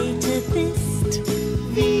Seite bist,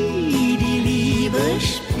 wie die Liebe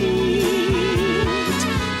spielt,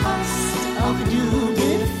 hast auch du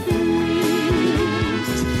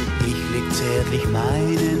gefühlt. Ich leg zärtlich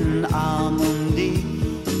meinen Arm um dich.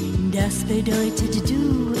 Das bedeutet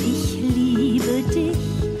du, ich liebe dich.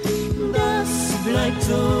 Das bleibt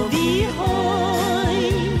so wie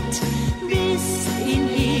heut, bis in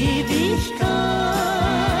Ewigkeit.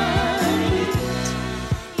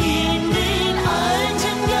 In den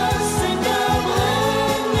alten Gassen, da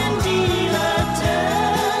brennen die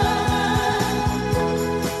Laternen.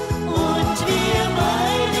 Und wir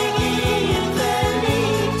beide gehen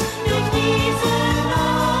verliebt durch diese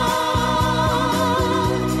Nacht.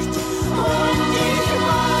 Und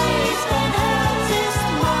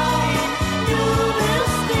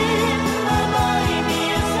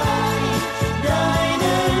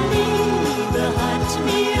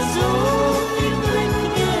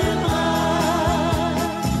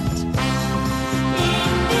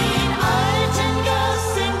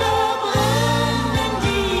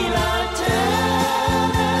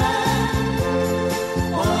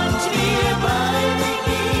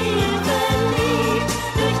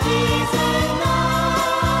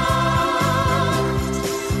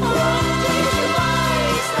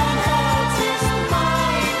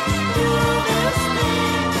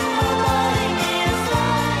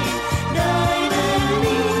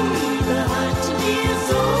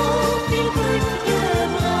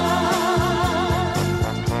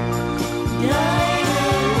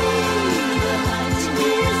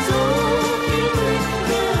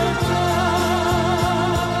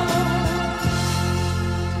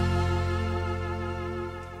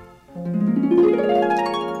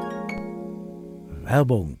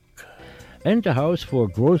Werbung. And the house for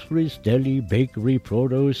groceries, deli, bakery,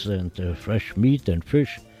 produce, and fresh meat and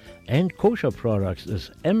fish and kosher products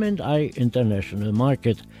is M&I International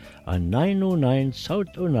Market on 909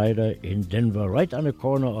 South Oneida in Denver, right on the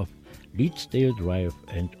corner of Leedsdale Drive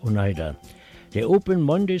and Oneida. They open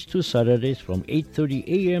Mondays to Saturdays from 8:30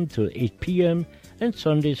 a.m. to 8 p.m. and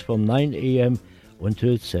Sundays from 9 a.m.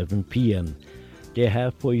 until 7 p.m. They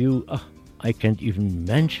have for you, I can't even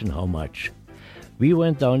mention how much. We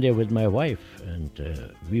went down there with my wife, and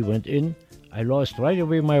we went in. I lost right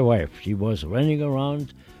away my wife. She was running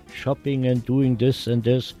around, shopping and doing this and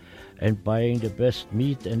this, and buying the best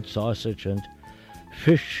meat and sausage and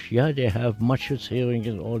fish. Yeah, they have mushes, herring,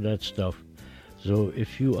 and all that stuff. So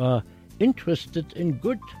if you are interested in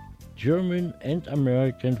good German and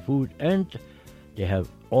American food, and they have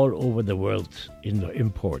all over the world in the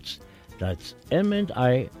imports, that's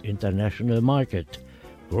M&I International Market.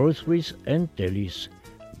 Groceries and delis,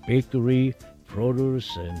 bakery,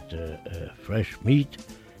 produce and fresh meat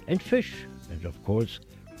and fish, and of course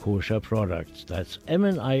kosher products. That's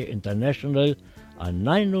M&I International on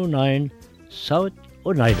 909 South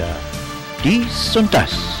Oneida. Dies und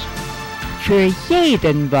das. Für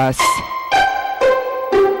jeden was.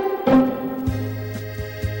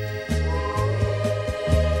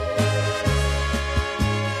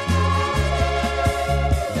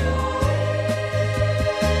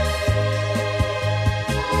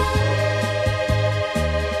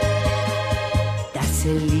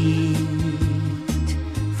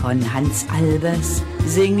 Von Hans Albers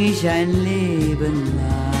sing ich ein Leben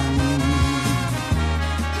lang.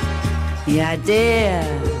 Ja, der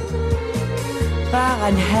war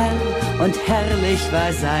ein Herr und herrlich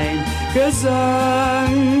war sein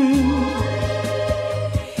Gesang.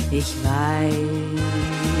 Ich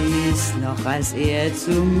weiß noch, als er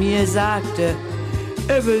zu mir sagte,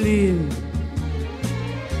 Evelyn,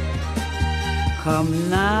 komm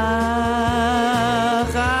nach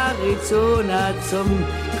Arizona zum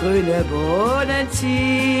grüne Bohnen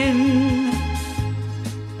ziehen.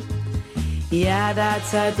 Ja, da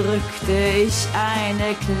zerdrückte ich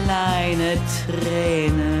eine kleine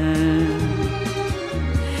Träne.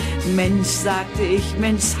 Mensch, sagte ich,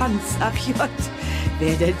 Mensch, Hans, ach Jott,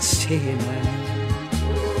 werdet schämen.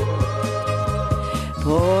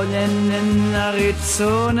 Bohnen in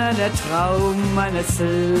Arizona, der Traum meines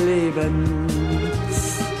Lebens.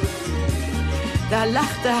 Da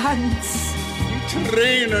lachte Hans.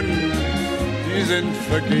 Tränen, die sind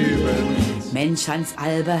vergebens. Mensch, Hans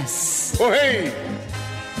Albers. Oh hey!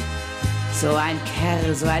 So ein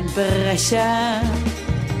Kerl, so ein Brecher.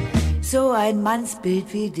 So ein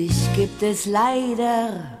Mannsbild wie dich gibt es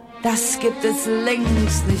leider. Das gibt es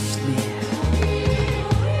längst nicht mehr.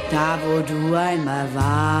 Da, wo du einmal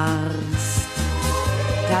warst,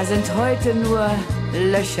 da sind heute nur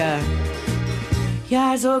Löcher.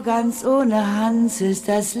 Ja, so ganz ohne Hans ist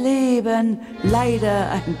das Leben leider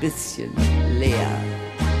ein bisschen leer.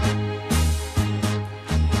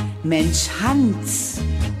 Mensch, Hans,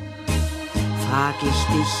 frag ich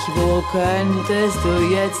dich, wo könntest du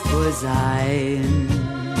jetzt wohl sein?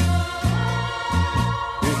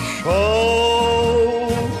 Ich schau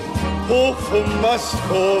hoch vom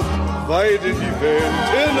Mastkorb weit in die Welt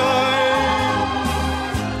hinein.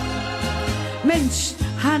 Mensch,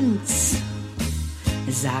 Hans,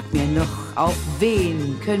 sag mir noch, auf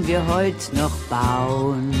wen können wir heute noch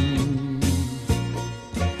bauen?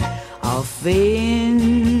 Auf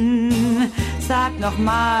wen? Sag noch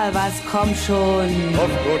mal, was kommt schon?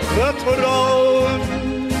 Auf Gott Vertrauen.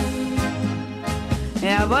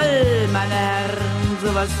 Jawohl, meine Herren,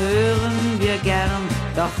 sowas hören wir gern,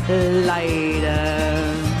 doch leider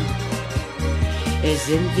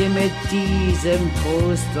sind wir mit diesem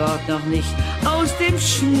Trostwort noch nicht aus dem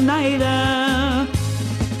Schneider.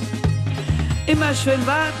 Immer schön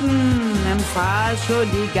warten, empfahl schon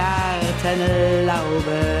die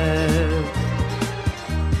Gartenlaube.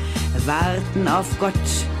 Warten auf Gott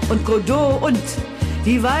und Godot und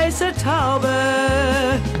die weiße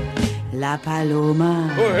Taube. La Paloma.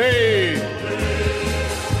 Oh hey!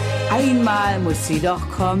 Einmal muss sie doch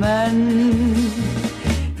kommen.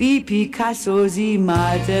 Wie Picasso sie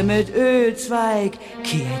malte mit Ölzweig,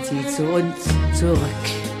 kehrt sie zu uns zurück.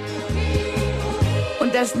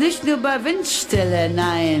 Und das nicht nur bei Windstille,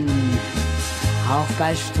 nein, auch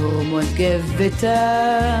bei Sturm und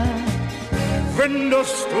Gewitter. Wenn der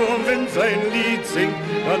Sturmwind sein Lied singt,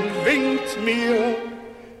 dann winkt mir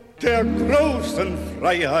der großen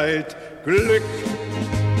Freiheit Glück.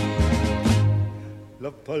 La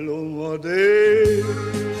Paloma de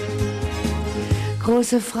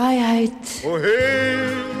große Freiheit. Oh hey,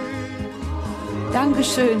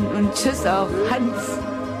 Dankeschön und tschüss auch, Hans.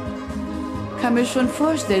 Kann mir schon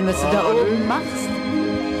vorstellen, was du da oben machst.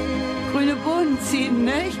 Grüne Bohnen ziehen,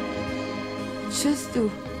 nicht? Tschüss,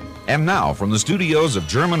 du. And now, from the studios of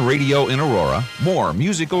German Radio in Aurora, more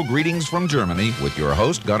musical greetings from Germany with your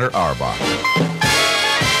host, Gunter Auerbach.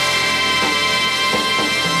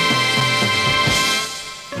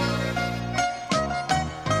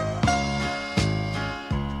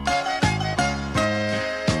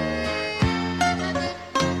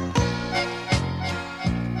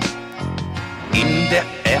 In der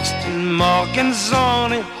ersten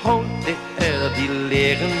Morgensonne holte die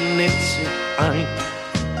leeren Netze ein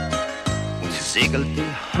und segelte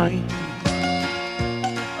heim.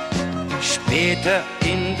 Später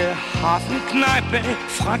in der Hafenkneipe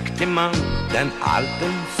fragte man den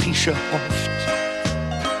alten Fischer oft,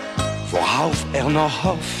 worauf noch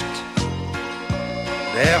hofft.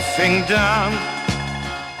 Der fing dann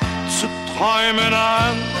zu träumen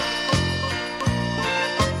an.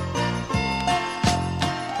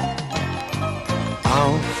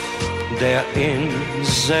 Auf der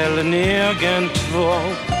Insel nirgendwo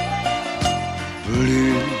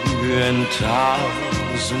blühen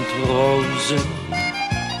 1000 Rosen.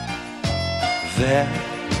 Wer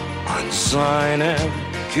an seiner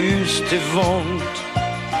Küste wohnt,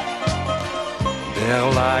 der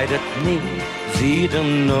leidet nie wieder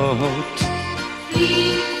Not.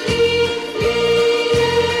 Flieg, flieg, flieg.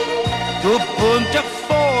 Du bunter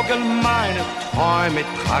Vogel, meine Träume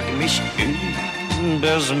trag mich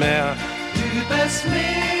übers Meer, Übers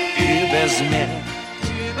Meer, übers Meer.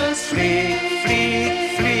 übers Flieg, flieg,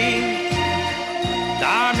 flieg,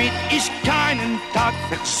 damit ich keinen Tag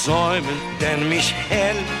versäumen, denn mich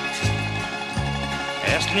hält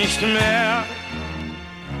erst nicht mehr.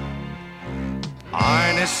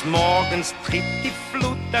 Eines Morgens trieb die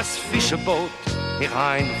Flut das Fischerboot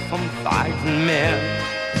herein vom weiten Meer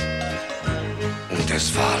und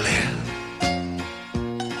es war leer.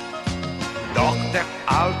 Doch der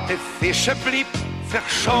alte Fischer blieb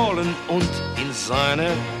verschollen und in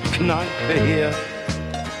seiner Kneipe hier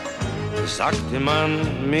sagte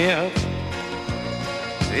man mir,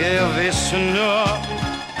 wir wissen nur,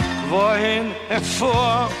 wohin er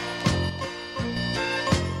fuhr.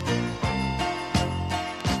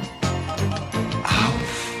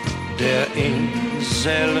 Auf der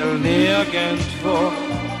Insel nirgendwo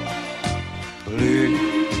blühen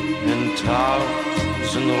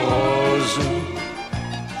 1000 Rosen.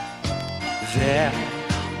 Wer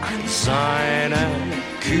an seiner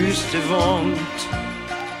Küste wohnt,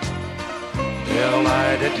 der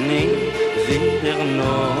leidet nie wieder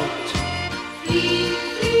Not. Flieg,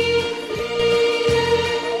 flieg,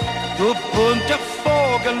 flieg. Du bunter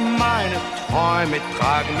Vogel, meine Träume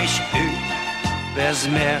tragen mich übers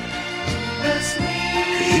Meer, Übers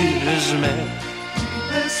Meer, übers Meer.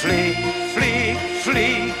 übers Flieg, flieg,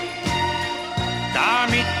 flieg,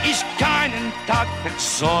 damit ich keinen Tag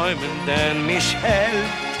versäumen, denn mich hält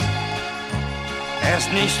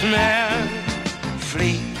erst nicht mehr.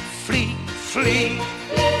 Flieg, flieg, flieg,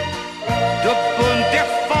 du bunter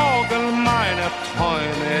Vogel meiner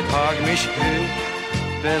Träume, trag mich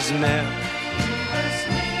übers Meer,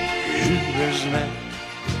 übers Meer.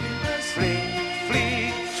 Flieg,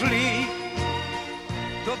 flieg, flieg,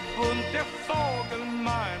 du bunter Vogel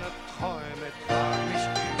meiner Träume, trag mich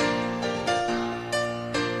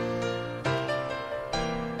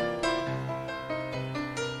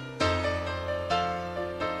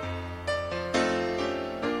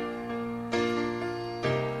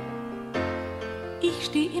Ich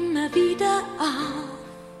steh immer wieder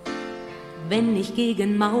auf, wenn ich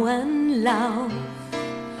gegen Mauern lauf.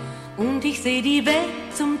 Und ich seh die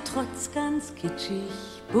Welt zum Trotz ganz kitschig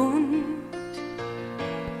bunt.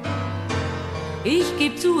 Ich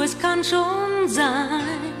geb zu, es kann schon sein,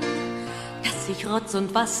 dass ich Rotz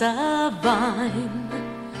und Wasser wein.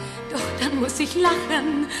 Doch dann muss ich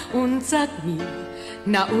lachen und sag mir,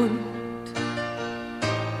 na und?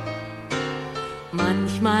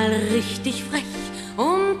 Manchmal richtig frech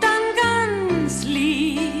und dann ganz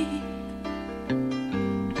lieb,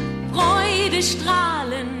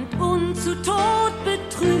 freudestrahlend und zu Tod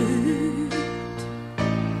betrübt,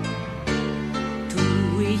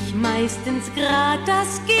 tu ich meistens grad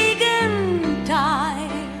das Gegenteil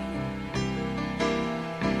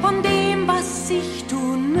von dem, was ich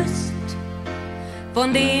tun müsst,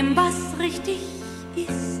 von dem, was richtig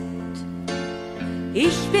ist.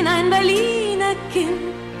 Ich bin ein Berliner Kind,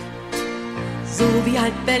 so wie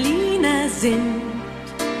halt Berliner sind.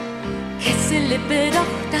 Kessellippe,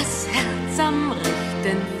 doch das Herz am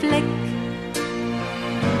rechten Fleck.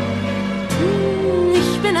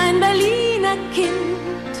 Ich bin ein Berliner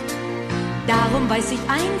Kind, darum Darum weiß ich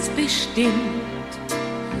eins bestimmt,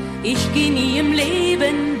 ich geh nie im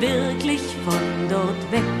Leben wirklich von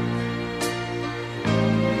dort weg.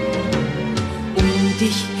 Und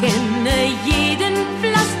ich kenne jeden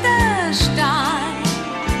Pflasterstein.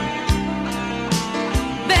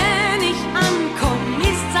 Wenn ich ankomm,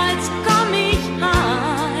 ist's, als komm ich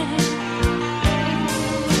heim.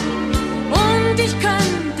 Und ich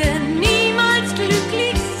könnte niemals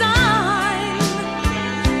glücklich sein,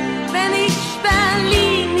 wenn ich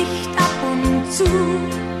Berlin nicht ab und zu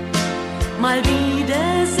mal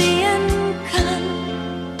wiedersehen kann.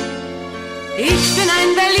 Ich bin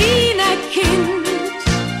ein Berliner Kind,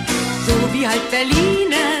 so wie halt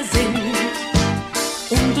Berliner sind.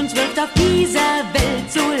 Und uns wirft auf dieser Welt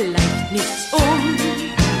so leicht nichts um.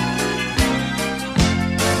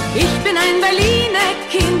 Ich bin ein Berliner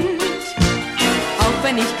Kind, auch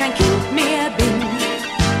wenn ich kein Kind mehr bin.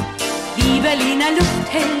 Die Berliner Luft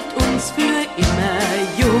hält uns für immer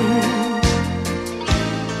jung.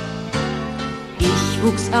 Ich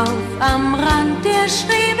wuchs auf am Rand der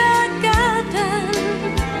Schrebergärten,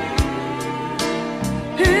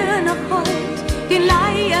 hör noch heut den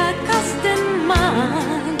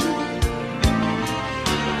Leierkastenmann,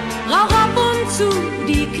 rauch ab und zu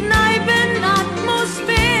die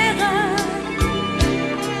Kneipenatmosphäre.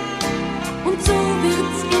 Und so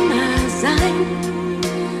wird's immer sein,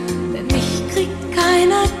 denn mich kriegt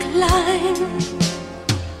keiner klein.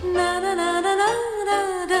 Na na na na na na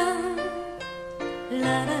na.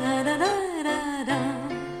 La la la la la la la.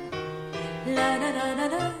 La la la la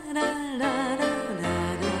la la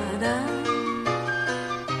la la.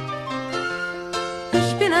 Ich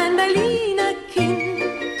bin ein Berliner Kind,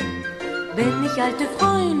 wenn ich alte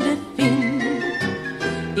Freunde find,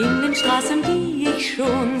 in den Straßen, die ich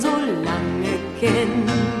schon so lange kenn.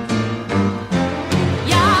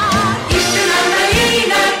 Ja, ich bin ein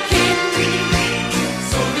Berliner Kind,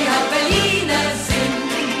 so wie halt Berliner sind.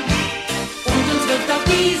 Und uns wird auf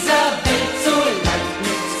dieser Welt so leicht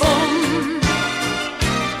nichts um.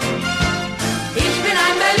 Ich bin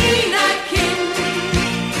ein Berliner Kind,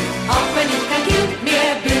 auch wenn ich kein Kind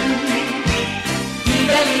mehr bin. Die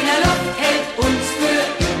Berliner Luft hält uns für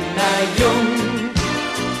immer jung.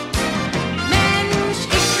 Mensch,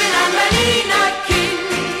 ich bin ein Berliner Kind,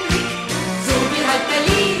 so wie halt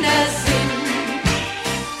Berliner sind.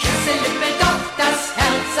 Kessel-Lippe, doch das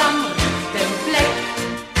Herz am rechten Fleck.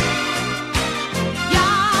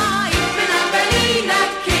 Ja, ich bin ein Berliner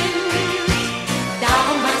Kind,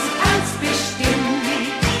 darum weiß ich eins bestimmt,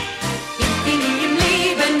 ich geh nie im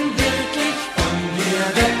Leben wirklich von hier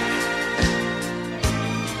weg.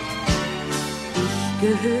 Ich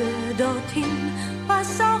gehör dorthin,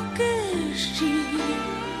 was auch geschieht.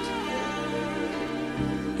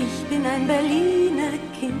 Ich bin ein Berliner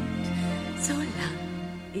Kind, solang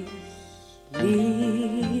ich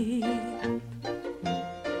leb.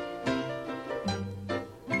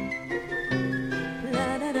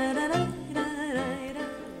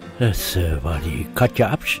 Das war die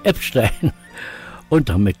Katja Epstein. Und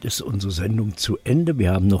damit ist unsere Sendung zu Ende.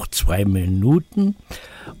 Wir haben noch 2 Minuten.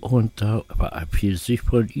 Und da verabschiedet sich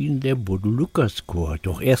von Ihnen der Bodo-Lukas-Chor.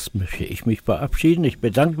 Doch erst möchte ich mich verabschieden. Ich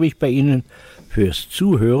bedanke mich bei Ihnen fürs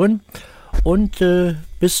Zuhören. Und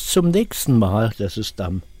bis zum nächsten Mal. Das ist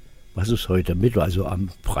was ist heute Mittwoch? Also am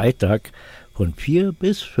Freitag von 4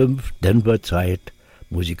 bis 5 Denver Zeit.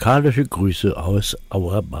 Musikalische Grüße aus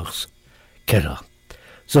Auerbachs Keller.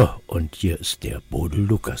 So, und hier ist der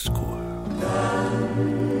Bodo-Lukas-Chor.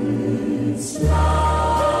 Ganz leis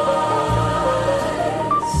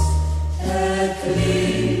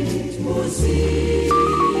erklingt Musik.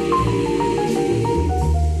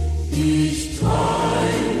 Ich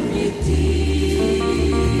träum mit dir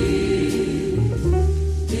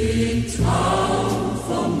den Traum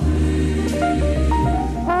vom Glück.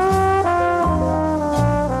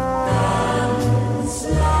 Ganz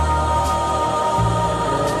leis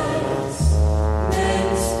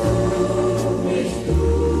nennst du mich du.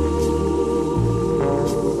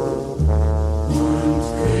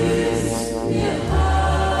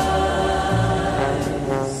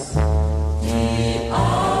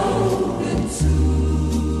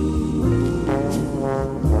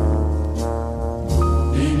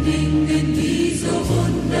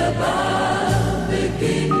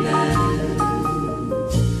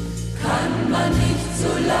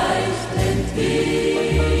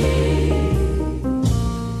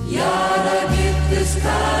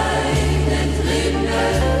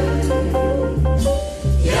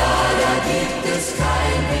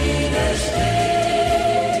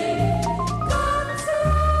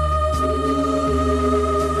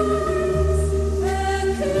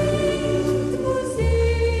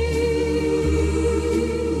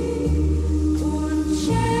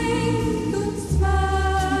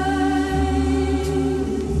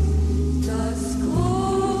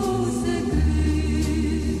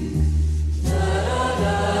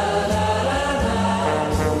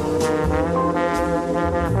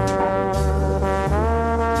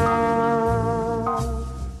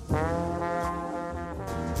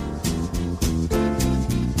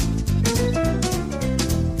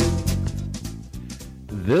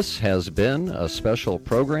 This has been a special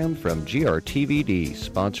program from GRTVD,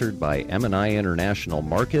 sponsored by M&I International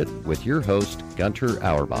Market, with your host, Gunter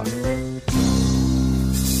Auerbach.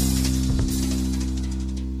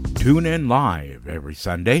 Tune in live every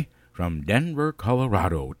Sunday from Denver,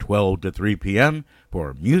 Colorado, 12 to 3 p.m.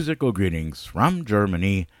 for musical greetings from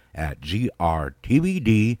Germany at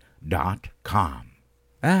grtvd.com.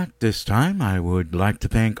 At this time, I would like to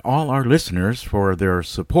thank all our listeners for their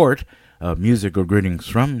support of musical greetings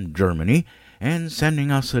from Germany and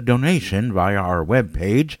sending us a donation via our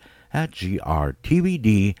webpage at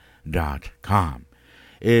grtvd.com.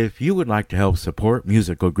 If you would like to help support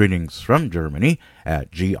musical greetings from Germany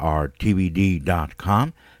at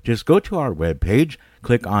grtvd.com, just go to our webpage,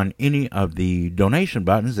 click on any of the donation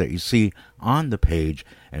buttons that you see on the page,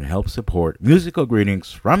 and help support musical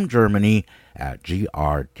greetings from Germany at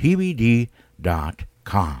grtvd.com.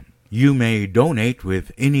 You may donate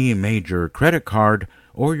with any major credit card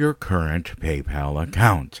or your current PayPal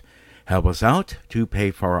account. Help us out to pay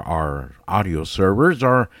for our audio servers,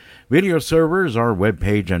 our video servers, our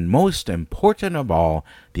webpage, and most important of all,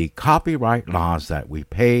 the copyright laws that we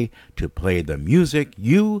pay to play the music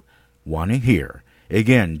you want to hear.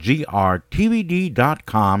 Again, grtvd.com.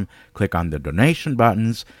 Click on the donation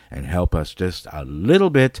buttons and help us just a little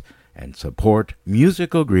bit and support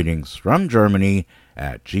musical greetings from Germany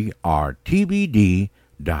at grtvd.com.